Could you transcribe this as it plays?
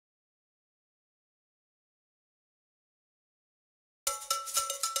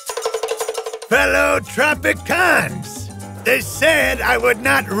fellow Tropicans. They said I would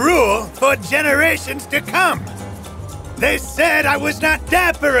not rule for generations to come. They said I was not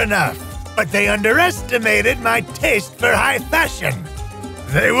dapper enough, but they underestimated my taste for high fashion.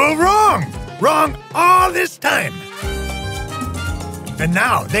 They were wrong. Wrong all this time. And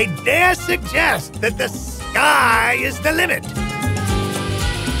now they dare suggest that the sky is the limit.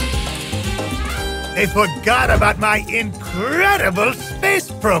 They forgot about my incredible space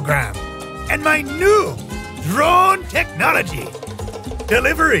program and my new drone technology.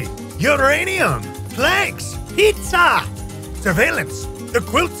 Delivery, uranium, planks, pizza, surveillance. The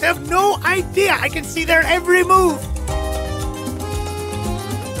quilts have no idea. I can see their every move.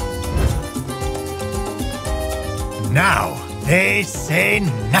 Now they say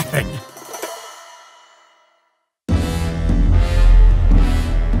nothing.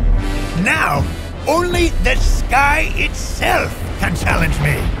 Now, only the sky itself can challenge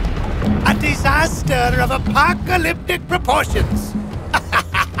me. A disaster of apocalyptic proportions.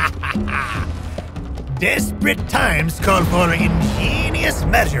 Desperate times call for ingenious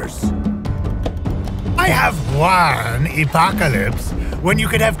measures. I have one apocalypse when you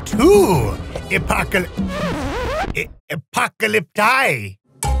could have two apocalypti.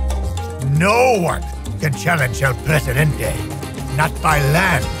 No one can challenge El Presidente. Not by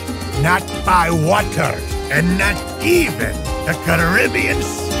land, not by water, and not even the Caribbean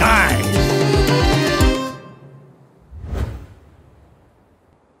skies.